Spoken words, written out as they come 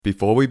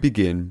Before we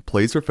begin,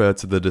 please refer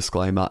to the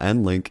disclaimer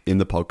and link in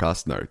the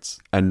podcast notes.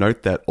 And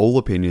note that all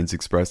opinions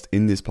expressed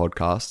in this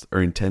podcast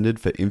are intended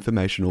for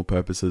informational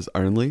purposes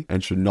only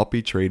and should not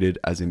be treated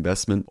as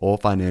investment or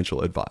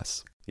financial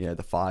advice. Yeah,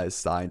 the fire's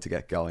starting to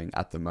get going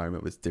at the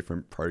moment with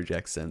different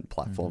projects and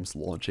platforms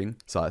launching.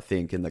 So I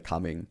think in the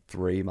coming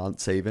 3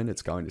 months even,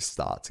 it's going to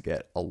start to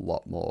get a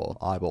lot more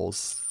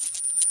eyeballs.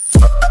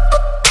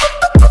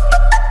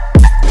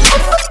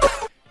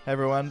 Hey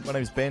everyone, my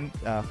name is Ben,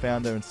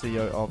 founder and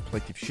CEO of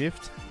Collective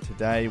Shift.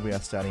 Today we are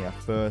starting our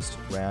first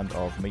round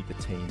of Meet the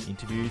Team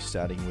interviews,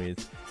 starting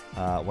with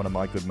one of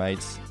my good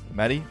mates,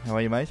 Matty. How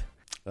are you, mate?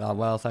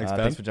 Well, thanks, Ben.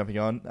 Thanks for jumping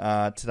on.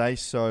 Today,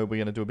 so we're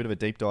going to do a bit of a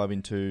deep dive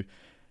into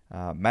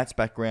Matt's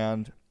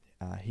background,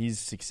 his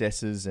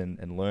successes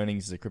and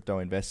learnings as a crypto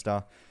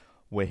investor,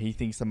 where he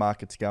thinks the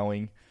market's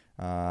going,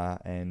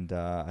 and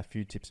a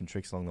few tips and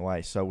tricks along the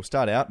way. So we'll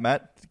start out.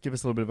 Matt, give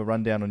us a little bit of a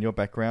rundown on your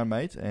background,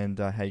 mate, and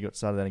how you got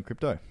started out in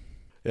crypto.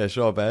 Yeah,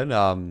 sure, Ben.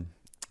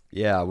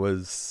 I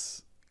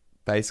was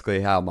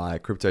basically how my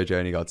crypto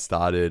journey got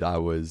started. I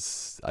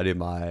did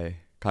my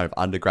kind of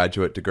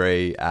undergraduate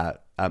degree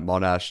at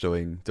Monash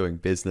doing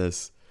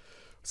business.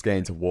 I was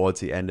getting towards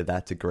the end of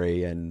that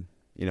degree and,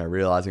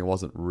 realizing it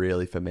wasn't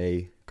really for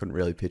me. Couldn't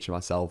really picture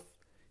myself,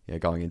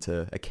 going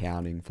into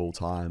accounting full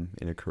time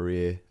in a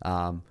career.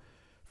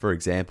 For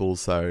example,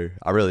 so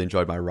I really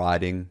enjoyed my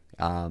writing.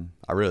 I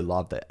really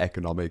love the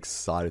economics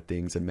side of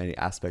things and many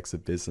aspects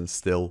of business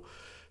still.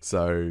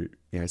 So,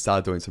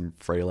 started doing some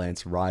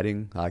freelance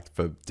writing, like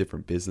for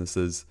different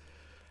businesses.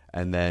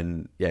 And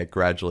then,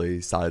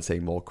 gradually started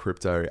seeing more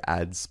crypto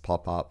ads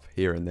pop up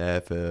here and there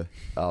for,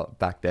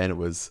 back then it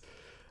was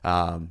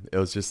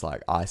just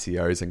like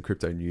ICOs and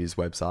crypto news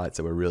websites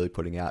that were really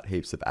putting out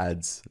heaps of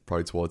ads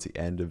probably towards the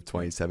end of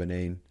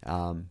 2017.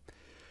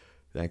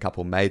 Then a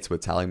couple of mates were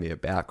telling me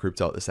about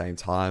crypto at the same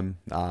time.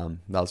 That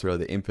was really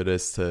the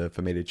impetus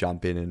for me to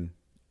jump in and,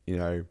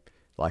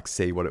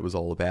 see what it was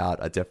all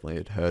about. I definitely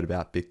had heard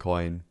about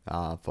Bitcoin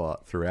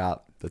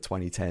throughout the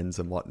 2010s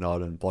and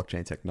whatnot, and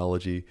blockchain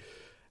technology.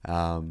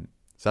 So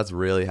that's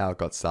really how it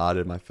got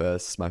started. My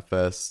first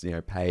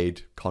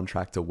paid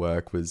contractor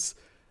work was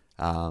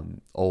I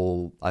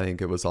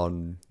think it was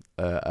on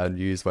a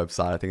news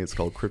website. I think it's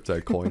called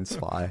Crypto Coin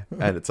Spy,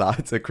 and it's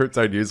a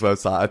crypto news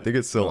website. I think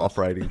it's still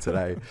operating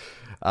today.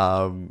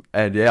 I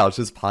was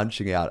just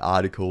punching out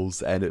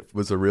articles, and it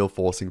was a real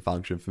forcing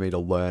function for me to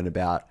learn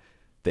about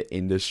the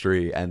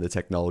industry and the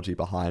technology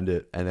behind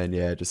it. And then,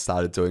 just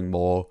started doing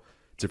more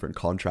different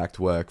contract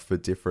work for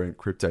different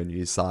crypto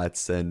news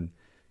sites. And,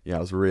 I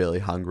was really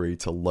hungry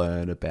to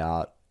learn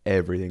about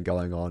everything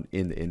going on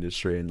in the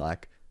industry and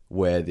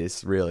where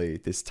this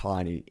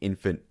tiny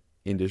infant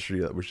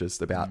industry that was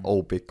just about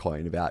all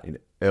Bitcoin about in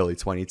early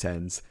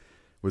 2010s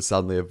was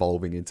suddenly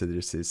evolving into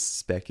just this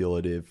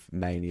speculative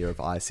mania of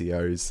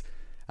ICOs.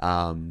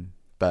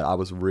 But I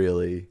was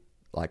really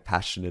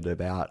passionate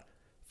about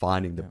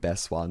finding the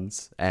best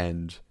ones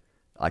and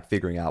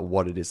figuring out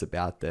what it is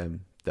about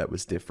them that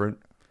was different.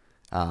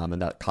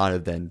 And that kind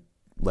of then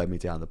led me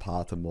down the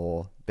path of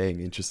more being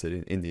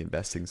interested in the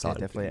investing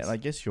side of things. And I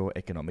guess your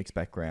economics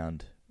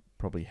background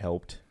probably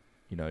helped,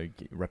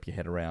 wrap your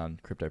head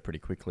around crypto pretty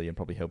quickly, and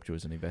probably helped you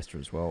as an investor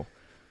as well.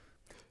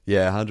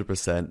 Yeah,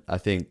 100%. I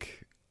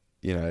think,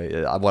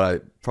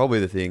 the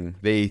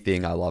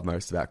thing I love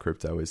most about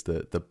crypto is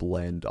the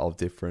blend of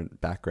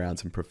different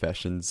backgrounds and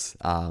professions.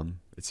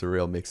 It's a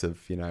real mix of,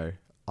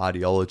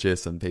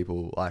 ideologists and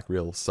people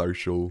real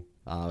social,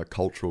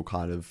 cultural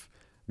kind of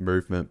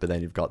movement, but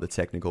then you've got the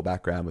technical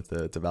background with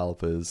the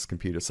developers,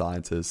 computer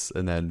scientists,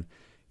 and then,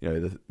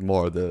 the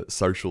more of the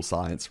social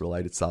science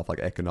related stuff like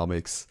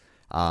economics.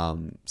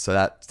 So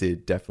that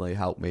did definitely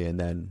help me. And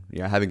then,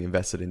 having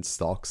invested in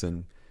stocks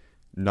and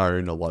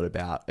known a lot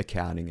about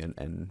accounting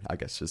and I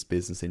guess just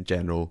business in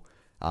general,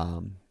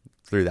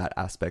 through that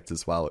aspect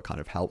as well, it kind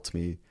of helped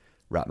me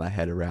wrap my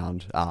head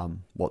around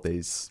what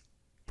these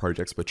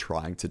projects were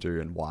trying to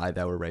do and why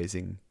they were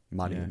raising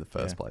money in the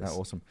first place.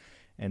 Awesome.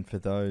 And for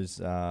those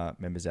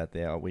members out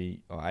there,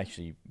 I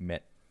actually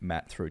met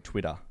Matt through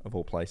Twitter, of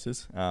all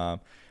places. I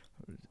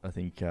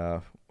think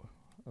it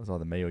was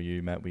either me or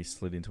you, Matt. We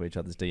slid into each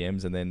other's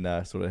DMs and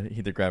then sort of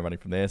hit the ground running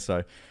from there.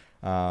 So,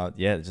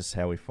 it's just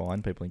how we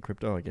find people in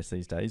crypto, I guess,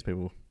 these days.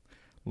 People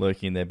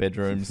lurking in their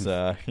bedrooms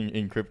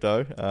in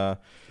crypto.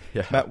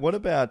 Matt, what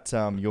about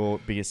your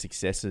biggest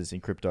successes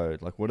in crypto?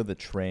 What are the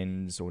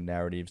trends or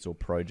narratives or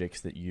projects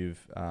that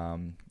you've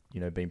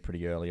been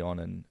pretty early on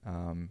and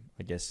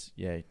I guess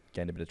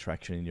gained a bit of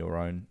traction in your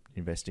own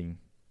investing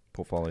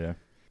portfolio?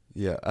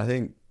 Yeah, I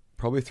think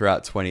probably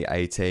throughout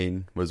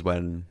 2018 was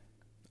when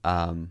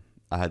I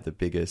had the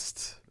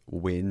biggest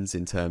wins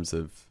in terms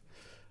of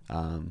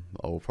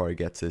I'll probably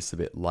get to this a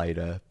bit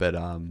later, but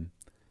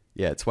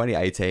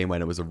 2018,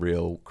 when it was a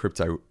real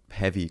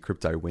heavy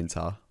crypto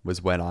winter,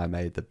 was when I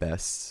made the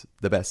best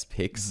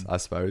picks, I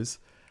suppose.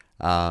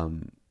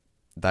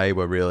 It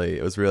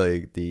was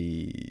really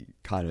the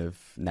kind of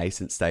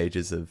nascent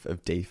stages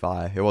of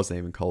DeFi. It wasn't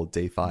even called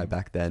DeFi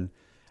back then.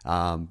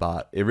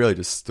 But it really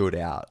just stood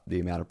out, the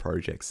amount of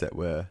projects that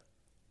were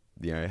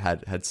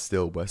had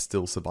still were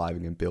still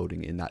surviving and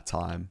building in that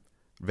time.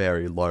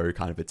 Very low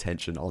kind of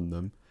attention on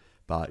them,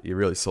 but you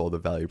really saw the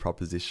value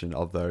proposition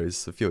of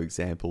those. A few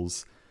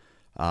examples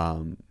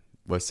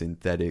were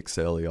Synthetics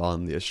early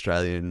on, the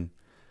Australian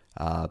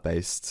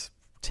based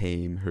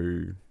team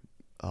who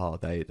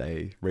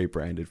they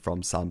rebranded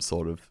from some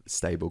sort of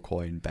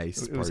stablecoin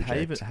based It was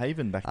project.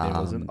 Haven back then,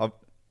 wasn't it?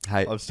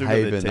 I've still got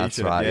Haven, the that's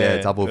t-shirt. right. Yeah,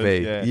 double V.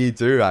 Yeah. You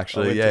do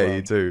actually. Yeah,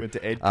 you do. Went to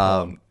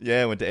EdCon.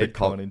 Went to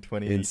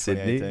EdCon in in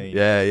Sydney. 2018.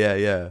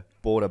 Yeah.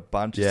 Bought a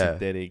bunch of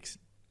synthetics.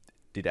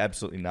 Did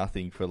absolutely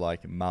nothing for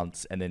like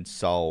months, and then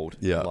sold.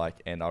 Yeah.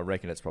 And I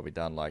reckon it's probably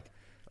done like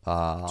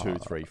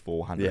 200, 300,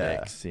 400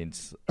 x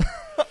since.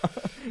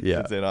 Yeah.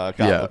 Since then, I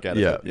can't look at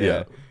it.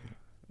 Yeah.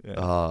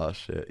 Oh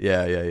shit.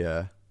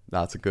 Yeah.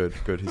 That's a good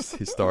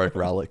historic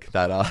relic.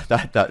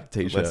 That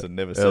t-shirt. Lesson,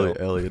 never sell.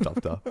 Early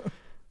adopter.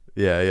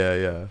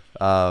 Yeah.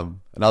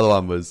 Another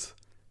one was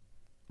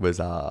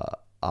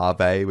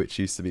Aave, which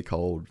used to be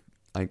called,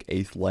 I think,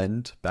 ETH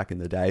Lend back in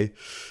the day.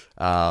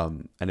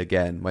 And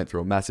again, went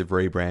through a massive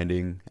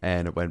rebranding,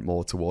 and it went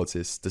more towards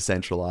this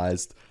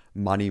decentralized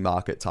money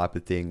market type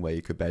of thing where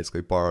you could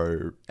basically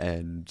borrow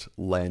and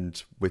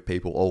lend with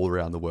people all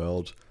around the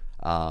world.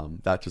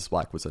 That just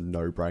like was a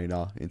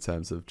no-brainer in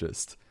terms of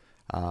just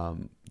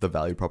the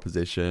value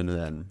proposition. And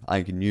then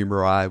I think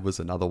Numerai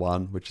was another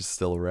one, which is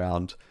still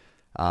around.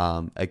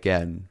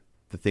 Again,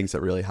 the things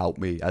that really helped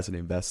me as an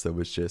investor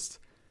was just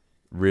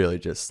really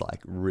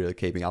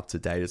keeping up to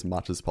date as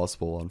much as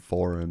possible on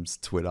forums,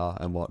 Twitter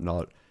and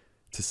whatnot,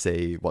 to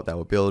see what they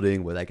were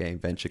building, were they getting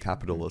venture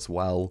capital as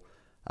well.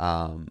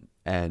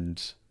 Sharing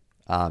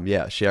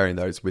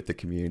those with the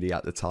community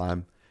at the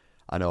time.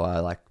 I know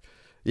I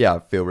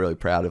feel really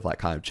proud of like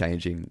kind of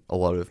changing a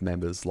lot of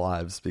members'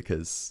 lives,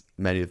 because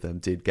many of them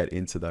did get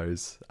into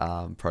those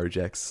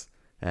projects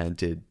and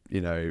did,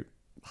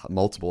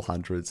 multiple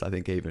hundreds. I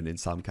think even in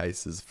some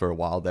cases for a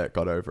while that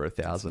got over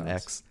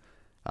 1,000x,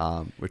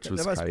 which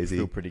was that crazy. Must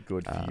feel pretty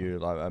good for you.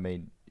 Like, I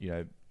mean,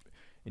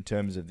 in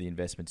terms of the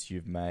investments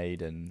you've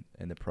made and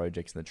the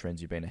projects and the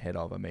trends you've been ahead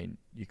of, I mean,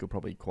 you could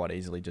probably quite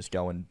easily just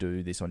go and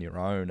do this on your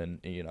own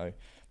and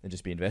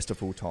just be investor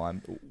full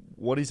time.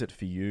 What is it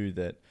for you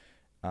that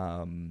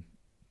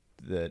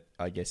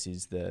I guess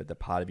is the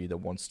part of you that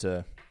wants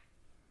to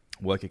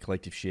work a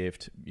collective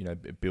shift,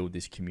 build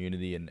this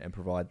community and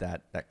provide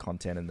that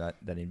content and that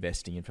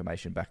investing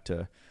information back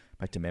to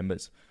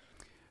members?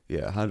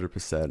 Yeah,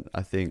 100%.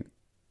 I think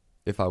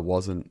if I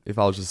was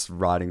just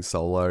riding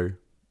solo,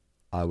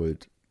 I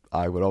would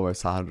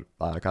almost I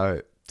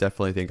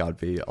definitely think I'd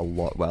be a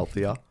lot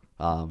wealthier,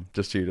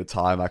 just due to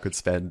time I could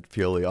spend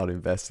purely on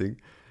investing.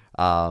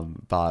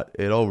 But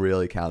it all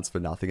really counts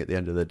for nothing at the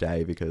end of the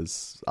day,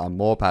 because I'm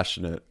more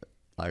passionate,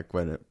 like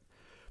when it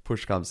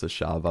push comes to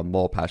shove, I'm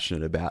more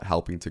passionate about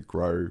helping to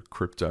grow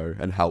crypto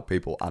and help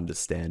people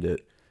understand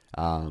it.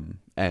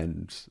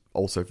 And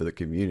also for the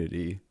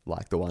community,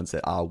 like the ones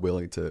that are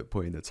willing to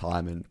put in the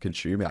time and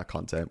consume our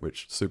content,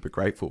 which super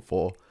grateful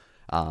for,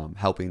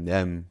 helping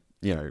them,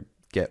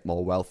 get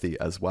more wealthy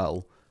as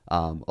well,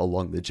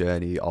 along the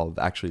journey of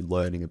actually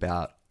learning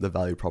about the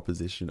value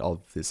proposition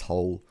of this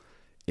whole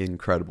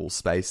incredible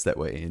space that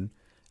we're in.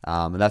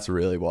 And that's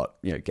really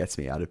what, gets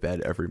me out of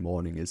bed every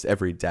morning, is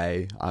every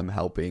day I'm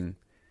helping,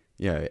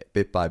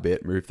 bit by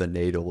bit move the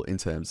needle in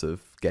terms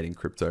of getting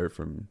crypto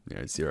from,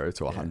 0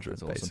 to 100,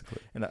 awesome.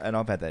 basically. And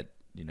I've had that,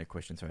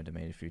 question thrown to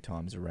me a few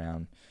times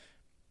around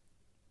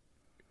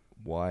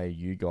why are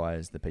you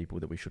guys the people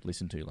that we should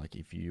listen to? Like,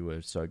 if you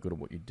were so good at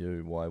what you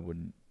do, why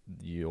wouldn't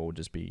you all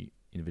just be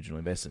individual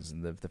investors?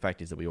 And the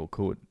fact is that we all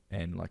could,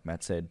 and like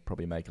Matt said,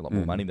 probably make a lot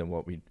more money than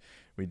what we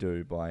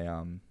do by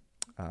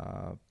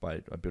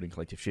building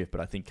Collective Shift. But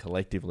I think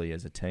collectively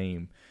as a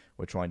team,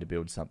 we're trying to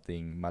build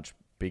something much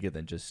bigger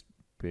than just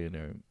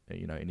an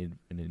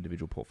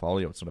individual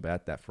portfolio. It's not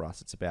about that for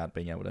us. It's about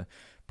being able to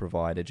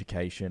provide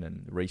education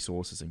and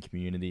resources and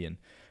community and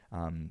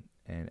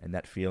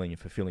that feeling, a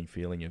fulfilling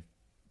feeling of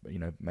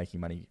making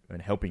money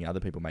and helping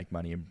other people make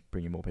money and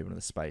bringing more people into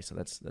the space. So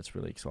that's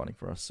really exciting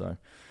for us. So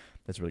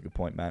that's a really good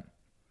point, Matt.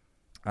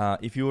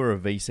 If you were a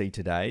VC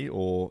today,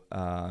 or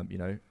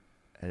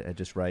had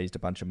just raised a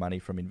bunch of money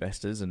from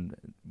investors and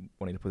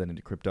wanting to put that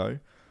into crypto,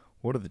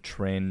 what are the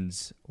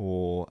trends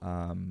or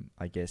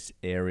I guess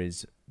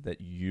areas that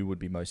you would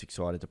be most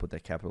excited to put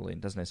that capital in?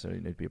 It doesn't necessarily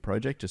need to be a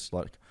project, just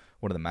like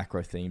what are the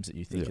macro themes that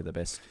you think are the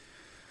best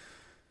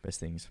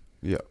things?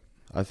 Yeah,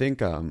 I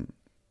think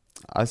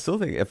I still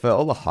think if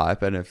all the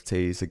hype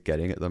NFTs are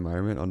getting at the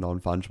moment on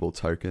non-fungible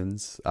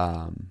tokens,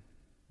 I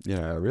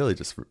really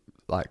just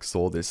like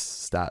saw this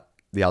stat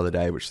the other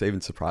day, which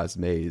even surprised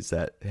me, is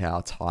that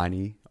how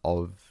tiny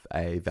of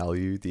a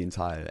value the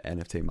entire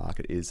NFT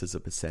market is as a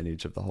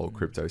percentage of the whole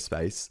crypto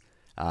space.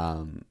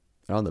 And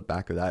on the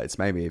back of that, it's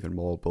made me even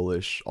more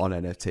bullish on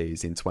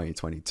NFTs in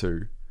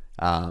 2022.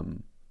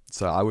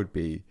 So I would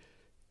be,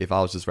 if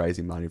I was just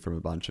raising money from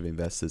a bunch of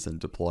investors and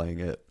deploying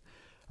it,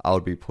 I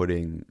would be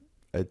putting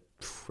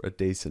a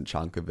decent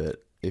chunk of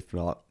it, if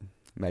not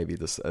maybe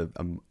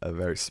a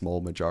very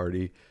small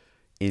majority,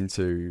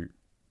 into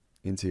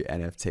into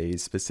NFTs.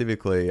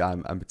 Specifically,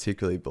 I'm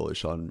particularly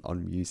bullish on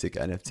music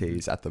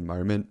NFTs at the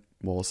moment,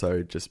 more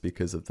so just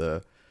because of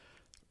the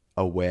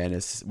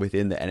awareness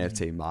within the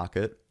NFT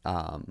market.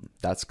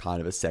 That's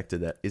kind of a sector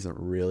that isn't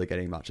really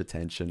getting much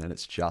attention, and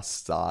it's just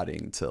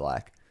starting to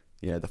like,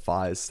 the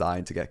fire's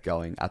starting to get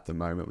going at the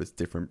moment with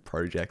different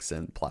projects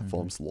and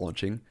platforms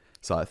launching.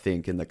 So I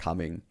think in the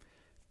coming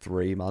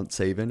 3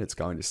 months even, it's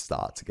going to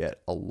start to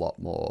get a lot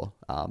more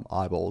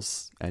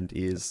eyeballs and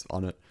ears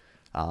on it.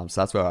 So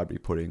that's where I'd be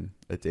putting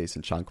a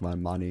decent chunk of my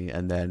money.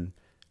 And then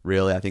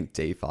really, I think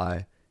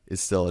DeFi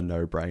is still a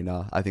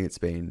no-brainer. I think it's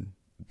been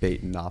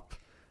beaten up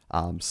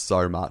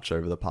so much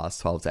over the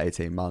past 12 to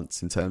 18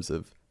 months in terms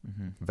of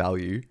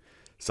value.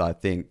 So I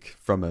think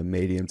from a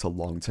medium to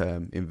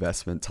long-term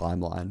investment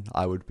timeline,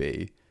 I would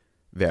be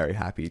very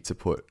happy to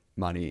put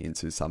money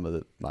into some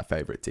of my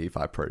favorite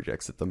DeFi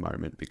projects at the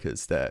moment,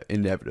 because they're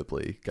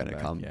inevitably going to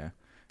come back.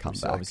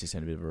 Obviously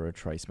seen a bit of a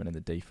retracement in the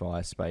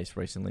DeFi space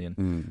recently,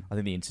 and I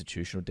think the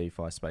institutional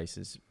DeFi space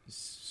is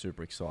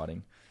super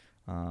exciting,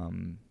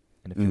 and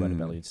a few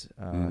undervalued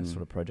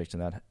sort of projects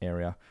in that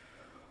area.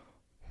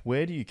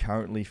 Where do you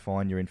currently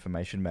find your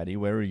information, Maddie?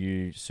 Where are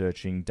you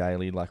searching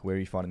daily? Like, where are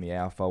you finding the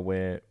alpha?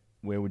 Where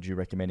would you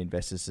recommend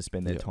investors to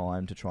spend their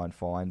time to try and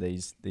find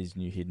these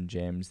new hidden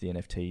gems, the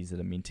NFTs that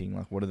are minting?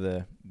 Like, what are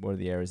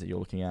the areas that you're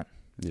looking at?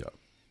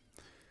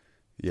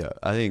 Yeah.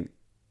 I think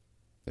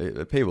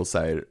people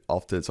say it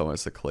often, it's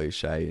almost a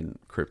cliche in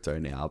crypto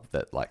now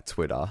that like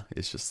Twitter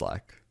is just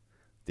like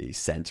the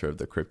center of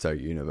the crypto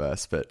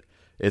universe, but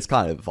it's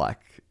kind of like,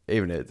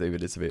 even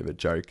it's a bit of a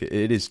joke,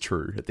 it is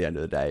true at the end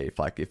of the day.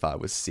 If I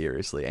was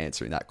seriously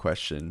answering that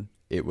question,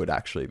 it would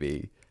actually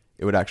be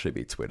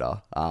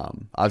Twitter.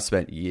 I've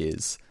spent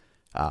years,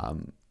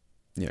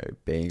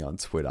 being on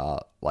Twitter,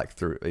 like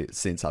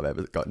since I've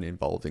ever gotten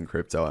involved in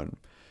crypto, and,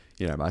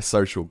 my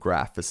social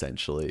graph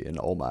essentially, and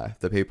all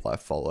the people I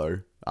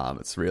follow,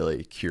 it's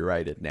really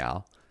curated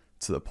now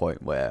to the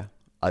point where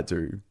I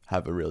do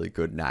have a really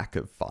good knack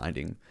of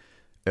finding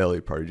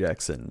early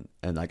projects and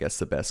I guess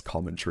the best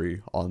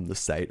commentary on the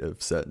state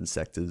of certain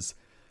sectors,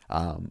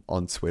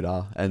 on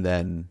Twitter. And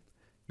then,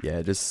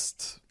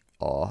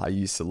 I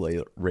used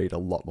to read a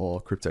lot more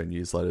crypto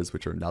newsletters,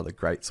 which are another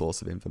great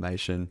source of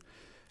information.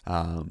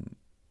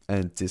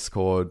 And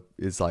Discord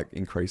is like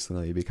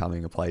increasingly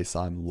becoming a place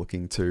I'm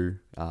looking to.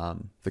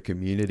 The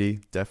community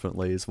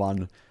definitely is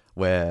one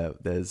where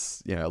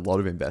there's, a lot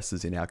of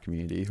investors in our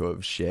community who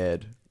have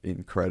shared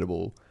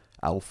incredible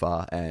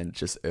alpha and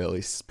just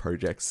early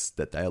projects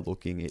that they're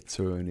looking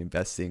into and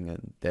investing,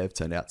 and they've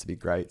turned out to be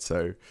great.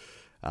 So,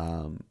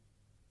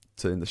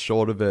 so in the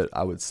short of it,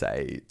 I would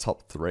say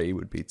top 3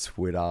 would be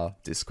Twitter,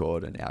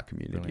 Discord, and our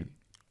community. Brilliant.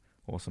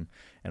 Awesome.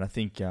 And I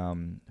think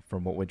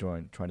from what we're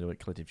trying to do at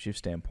Collective Shift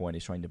standpoint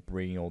is trying to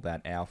bring all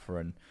that alpha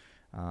and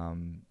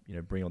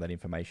bring all that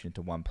information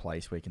into one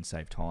place where you can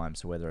save time.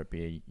 So whether it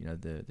be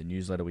the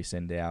newsletter we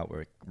send out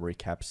where it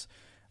recaps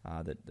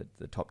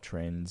the top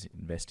trends,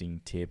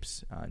 investing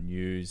tips,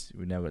 news.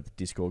 We've now got the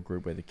Discord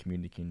group where the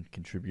community can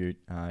contribute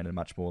in a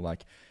much more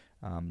like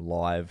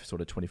live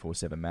sort of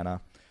 24/7 manner.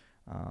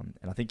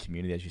 And I think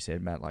community, as you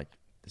said, Matt, like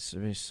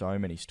there's so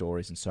many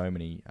stories and so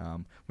many,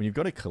 when you've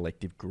got a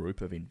collective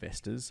group of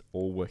investors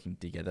all working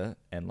together,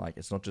 and like,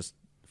 it's not just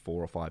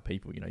 4 or 5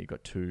 people, you've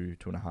got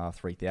 2,500,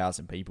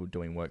 3,000 people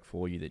doing work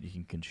for you that you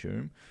can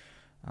consume.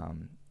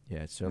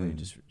 It certainly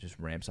just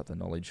ramps up the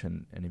knowledge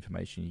and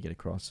information you get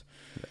across.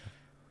 Yeah.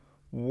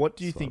 What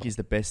do you think is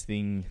the best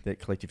thing that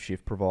Collective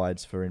Shift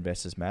provides for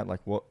investors, Matt?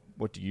 Like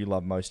what do you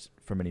love most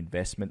from an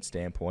investment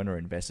standpoint or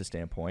investor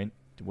standpoint?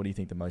 What do you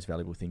think the most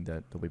valuable thing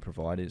that we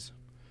provide is?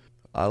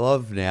 I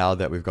love now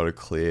that we've got a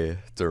clear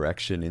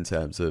direction in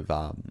terms of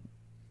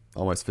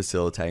almost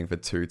facilitating for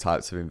 2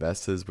 types of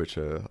investors, which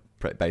are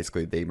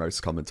basically the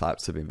most common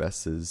types of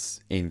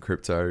investors in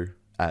crypto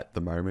at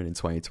the moment in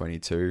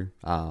 2022.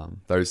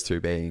 Those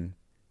 2 being,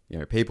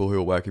 people who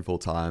are working full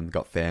time,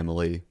 got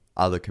family,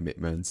 other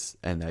commitments,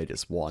 and they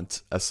just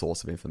want a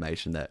source of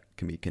information that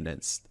can be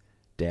condensed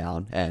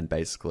down, and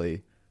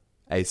basically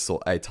a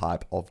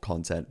type of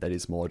content that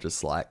is more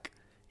just like,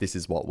 this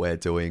is what we're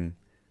doing.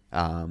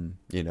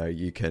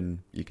 You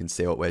can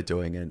see what we're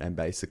doing and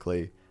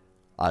basically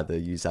either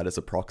use that as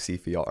a proxy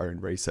for your own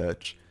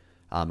research,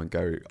 and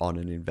go on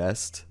and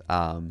invest.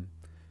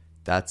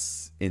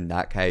 That's, in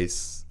that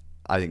case,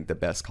 I think the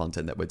best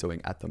content that we're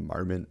doing at the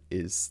moment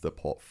is the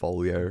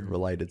portfolio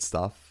related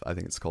stuff. I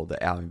think it's called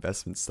the Our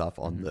Investment stuff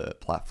on the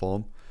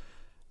platform.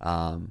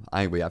 I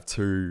think we have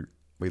 2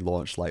 we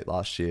launched late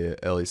last year,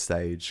 early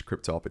stage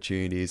crypto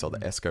opportunities, or the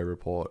ESCO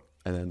report,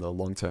 and then the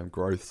long-term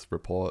growth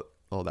report,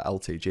 or the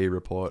LTG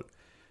report.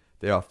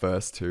 They're our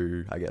first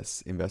 2, I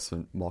guess,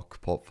 investment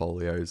mock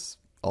portfolios.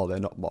 Oh, they're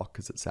not mock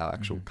because it's our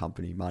actual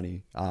company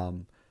money.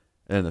 And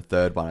then the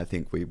third one I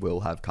think we will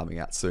have coming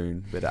out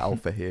soon, bit of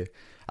alpha here,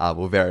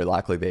 will very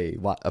likely be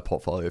a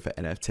portfolio for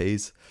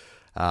NFTs.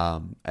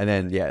 And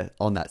then,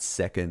 on that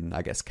second,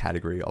 I guess,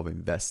 category of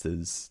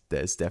investors,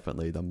 there's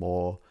definitely the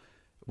more,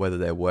 whether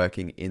they're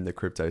working in the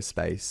crypto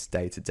space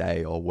day to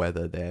day, or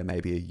whether they're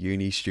maybe a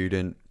uni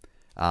student,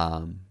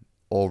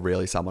 or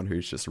really someone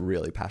who's just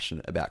really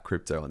passionate about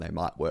crypto and they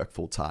might work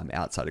full time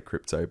outside of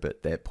crypto,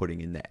 but they're putting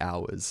in their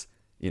hours,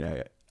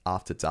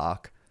 after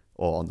dark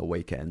or on the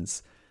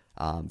weekends.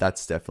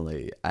 That's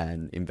definitely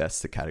an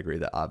investor category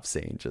that I've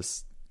seen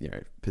just,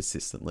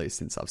 persistently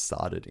since I've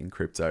started in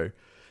crypto.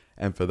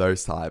 And for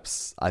those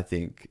types, I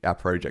think our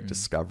project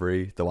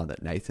Discovery, the one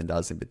that Nathan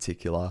does in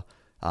particular,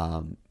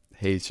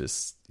 he's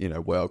just,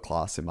 world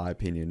class in my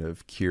opinion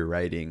of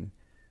curating,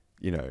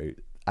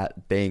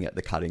 at being at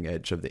the cutting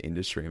edge of the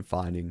industry and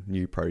finding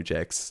new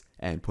projects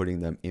and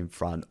putting them in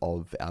front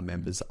of our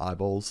members'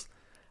 eyeballs,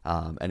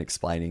 and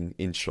explaining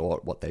in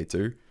short what they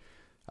do.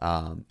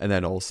 And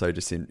then also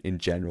just in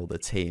general, the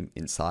team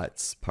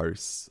insights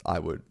posts, I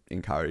would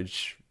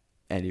encourage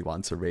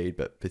anyone to read,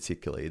 but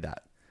particularly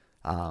that,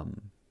 I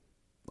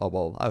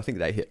think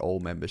they hit all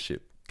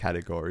membership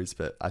categories,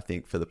 but I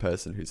think for the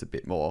person who's a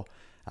bit more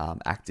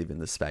active in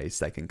the space,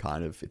 they can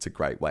it's a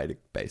great way to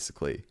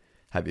basically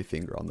have your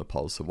finger on the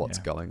pulse of what's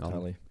going on.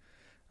 Totally.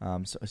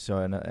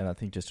 And I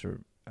think just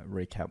to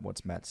recap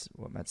what Matt's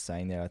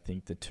saying there, I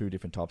think the two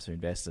different types of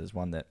investors,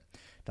 one that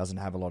doesn't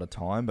have a lot of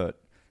time,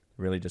 but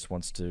really just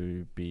wants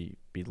to be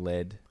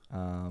led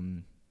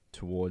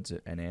towards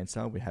an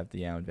answer. We have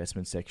our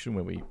investment section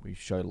where we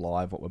show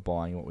live what we're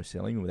buying and what we're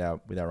selling with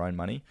our own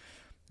money.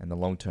 And the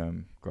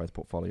long-term growth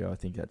portfolio, I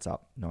think that's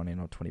up 19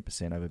 or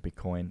 20% over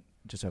Bitcoin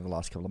just over the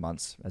last couple of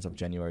months as of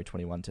January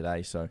 21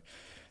 today. So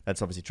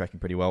that's obviously tracking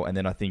pretty well. And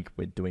then I think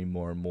we're doing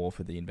more and more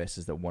for the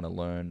investors that want to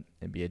learn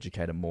and be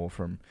educated more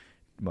from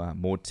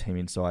more team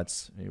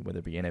insights, whether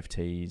it be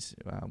NFTs,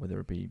 whether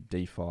it be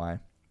DeFi,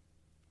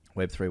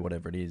 Web3,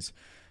 whatever it is.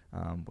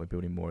 We're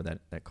building more of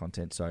that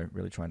content. So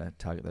really trying to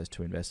target those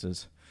two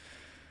investors.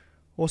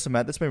 Awesome,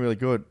 Matt. That's been really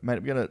good.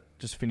 Mate, we're going to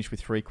just finish with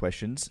 3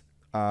 questions.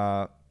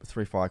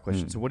 3 fire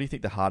questions. So what do you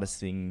think the hardest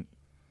thing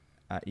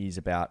is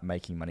about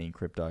making money in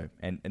crypto?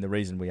 And the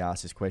reason we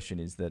ask this question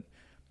is that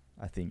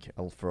I think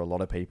for a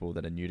lot of people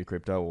that are new to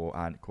crypto or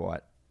aren't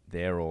quite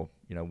there or,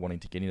 wanting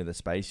to get into the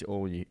space,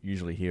 all you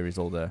usually hear is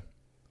all the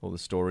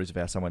stories of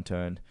how someone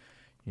turned,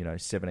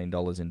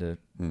 $17 into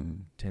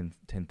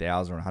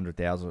 10,000 or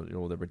 100,000,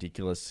 all the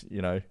ridiculous,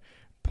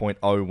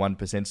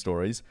 0.01%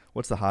 stories.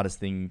 What's the hardest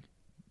thing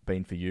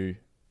been for you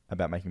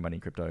about making money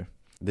in crypto?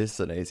 This is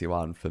an easy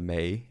one for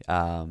me.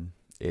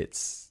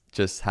 It's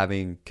just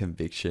having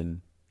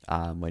conviction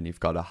when you've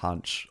got a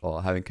hunch,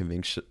 or having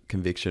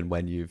conviction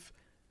when you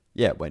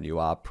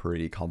are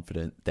pretty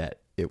confident that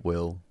it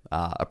will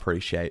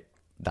appreciate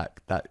that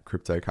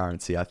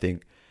cryptocurrency. I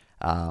think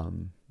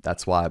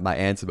that's why my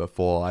answer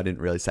before, I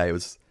didn't really say it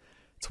was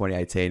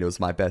 2018. It was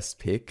my best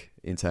pick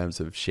in terms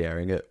of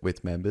sharing it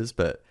with members.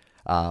 But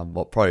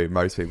what probably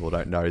most people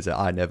don't know is that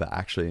I never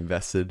actually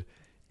invested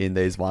in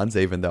these ones,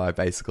 even though I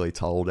basically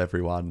told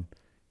everyone,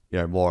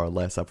 more or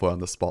less, I put on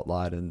the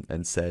spotlight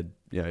and said,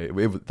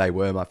 they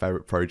were my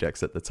favorite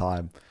projects at the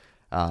time.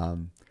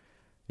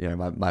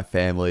 My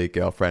family,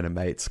 girlfriend and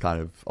mates kind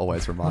of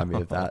always remind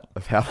me of that,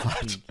 of how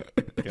much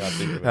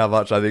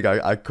I think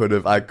I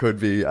could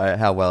be,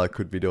 how well I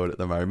could be doing at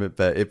the moment.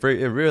 But it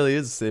really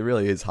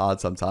is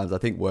hard sometimes. I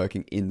think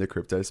working in the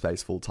crypto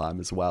space full time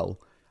as well.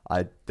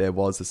 There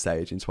was a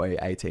stage in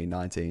 2018,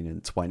 19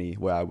 and 20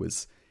 where I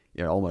was,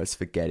 almost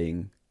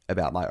forgetting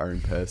about my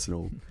own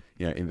personal,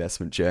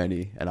 investment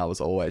journey, and I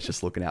was always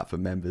just looking out for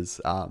members.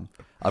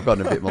 I've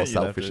gotten a bit more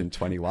selfish in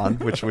 21,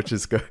 which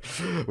is good,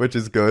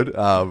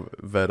 and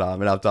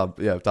I've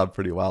done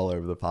pretty well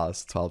over the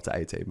past 12 to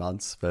 18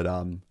 months. But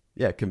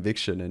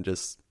conviction and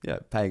just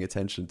paying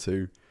attention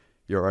to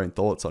your own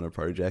thoughts on a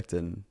project,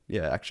 and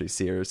actually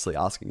seriously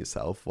asking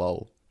yourself,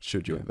 well,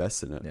 should you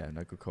invest in it? Yeah,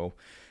 no, good call.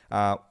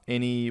 So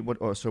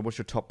what's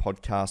your top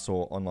podcast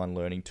or online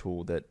learning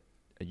tool that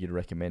you'd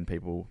recommend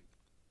people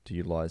to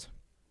utilize?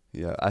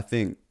 Yeah, I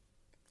think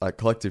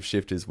Collective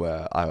Shift is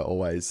where I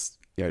always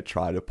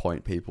try to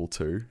point people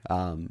to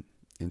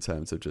in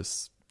terms of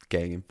just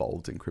getting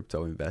involved in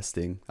crypto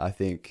investing. I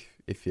think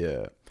if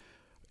you're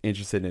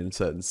interested in a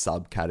certain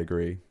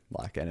subcategory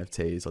like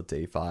NFTs or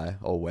DeFi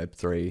or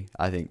Web3,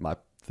 I think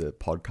the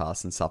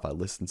podcasts and stuff I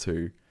listen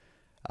to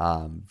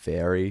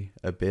vary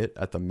a bit.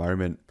 At the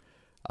moment,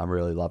 I'm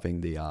really loving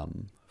the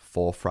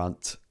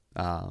Forefront.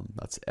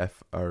 That's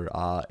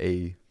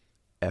FOREFRONT.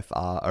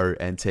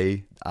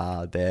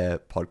 Their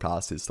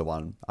podcast is the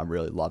one I'm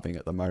really loving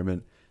at the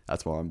moment.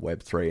 That's more on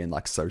Web3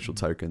 and social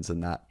tokens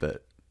and that,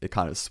 but it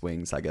kind of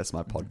swings, I guess,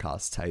 my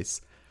podcast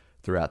taste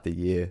throughout the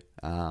year.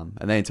 And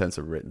then in terms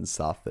of written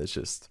stuff,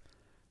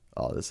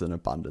 there's an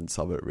abundance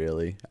of it,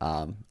 really.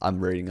 I'm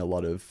reading a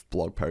lot of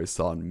blog posts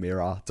on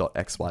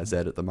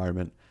Mirror.xyz at the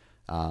moment.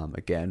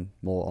 Again,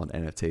 more on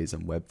NFTs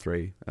and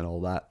Web3 and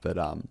all that.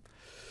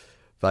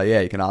 But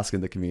yeah, you can ask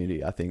in the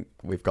community. I think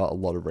we've got a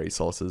lot of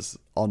resources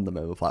on the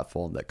member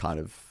platform that kind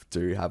of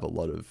do have a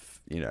lot of,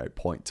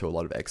 point to a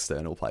lot of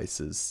external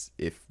places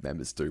if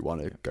members do want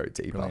to go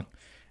deeper. Brilliant.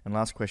 And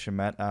last question,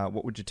 Matt,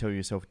 what would you tell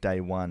yourself day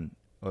one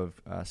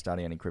of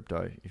starting out in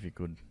crypto if you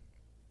could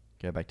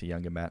go back to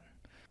younger Matt?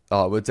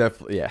 Oh, it would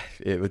definitely, yeah,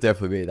 it would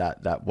definitely be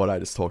that what I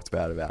just talked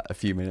about a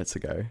few minutes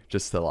ago,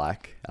 just to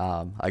like,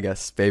 I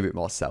guess, be a bit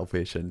more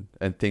selfish and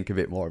think a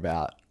bit more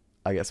about,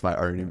 I guess, my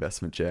own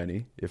investment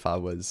journey, if I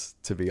was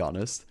to be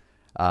honest.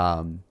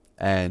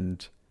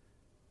 And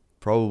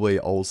probably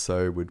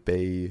also would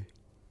be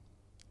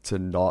to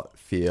not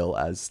feel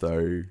as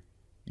though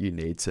you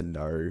need to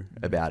know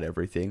about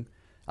everything.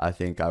 I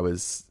think I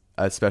was,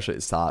 especially at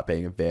the start,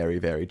 being a very,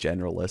 very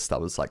generalist. I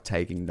was like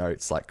taking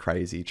notes like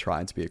crazy,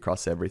 trying to be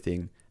across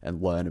everything and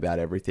learn about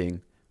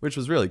everything, which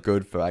was really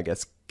good for, I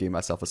guess, giving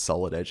myself a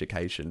solid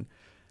education.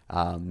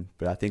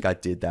 But I think I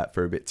did that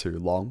for a bit too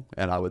long,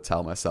 and I would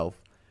tell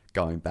myself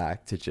going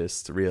back to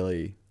just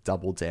really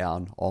double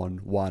down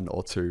on one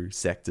or two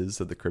sectors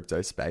of the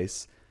crypto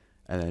space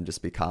and then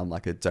just become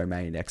like a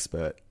domain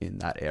expert in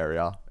that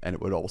area. And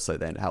it would also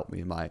then help me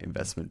in my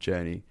investment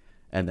journey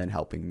and then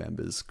helping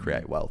members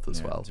create wealth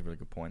as well. That's a really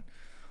good point.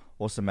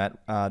 Awesome, Matt.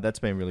 That's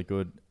been really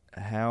good.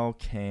 How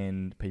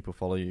can people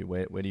follow you?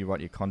 Where do you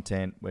write your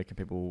content? Where can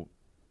people,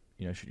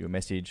 shoot you a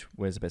message?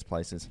 Where's the best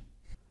places?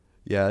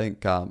 Yeah, I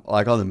think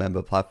like on the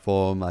member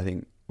platform, I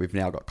think we've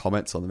now got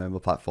comments on the member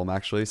platform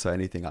actually. So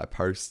anything I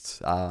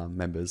post,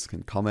 members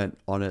can comment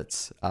on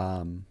it.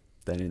 Then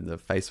in the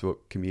Facebook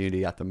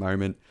community at the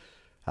moment,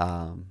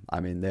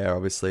 I'm in there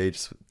obviously.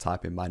 Just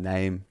type in my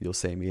name, you'll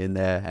see me in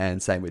there.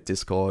 And same with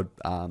Discord.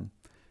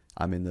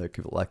 I'm in the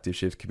Collective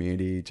Shift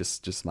community,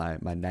 just my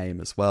name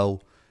as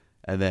well.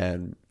 And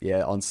then,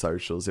 yeah, on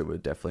socials, it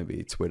would definitely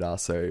be Twitter.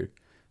 So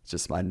it's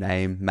just my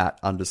name,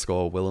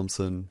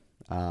 Matt_Williamson.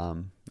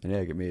 And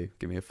yeah, give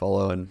me a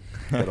follow and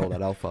get all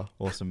that alpha.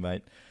 Awesome,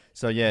 mate.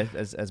 So yeah,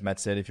 as Matt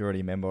said, if you're already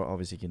a member,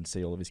 obviously you can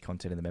see all of his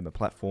content in the member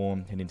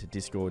platform. Head into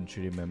Discord and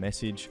shoot him a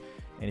message.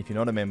 And if you're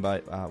not a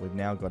member, we've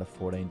now got a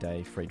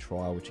 14-day free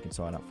trial, which you can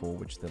sign up for,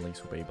 which the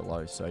links will be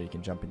below. So you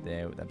can jump in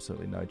there with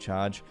absolutely no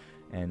charge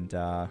and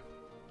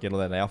get all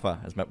that alpha,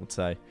 as Matt would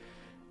say.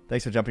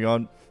 Thanks for jumping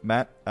on,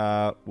 Matt.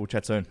 We'll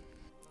chat soon.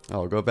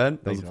 Oh, good, Ben.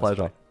 It was a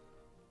pleasure.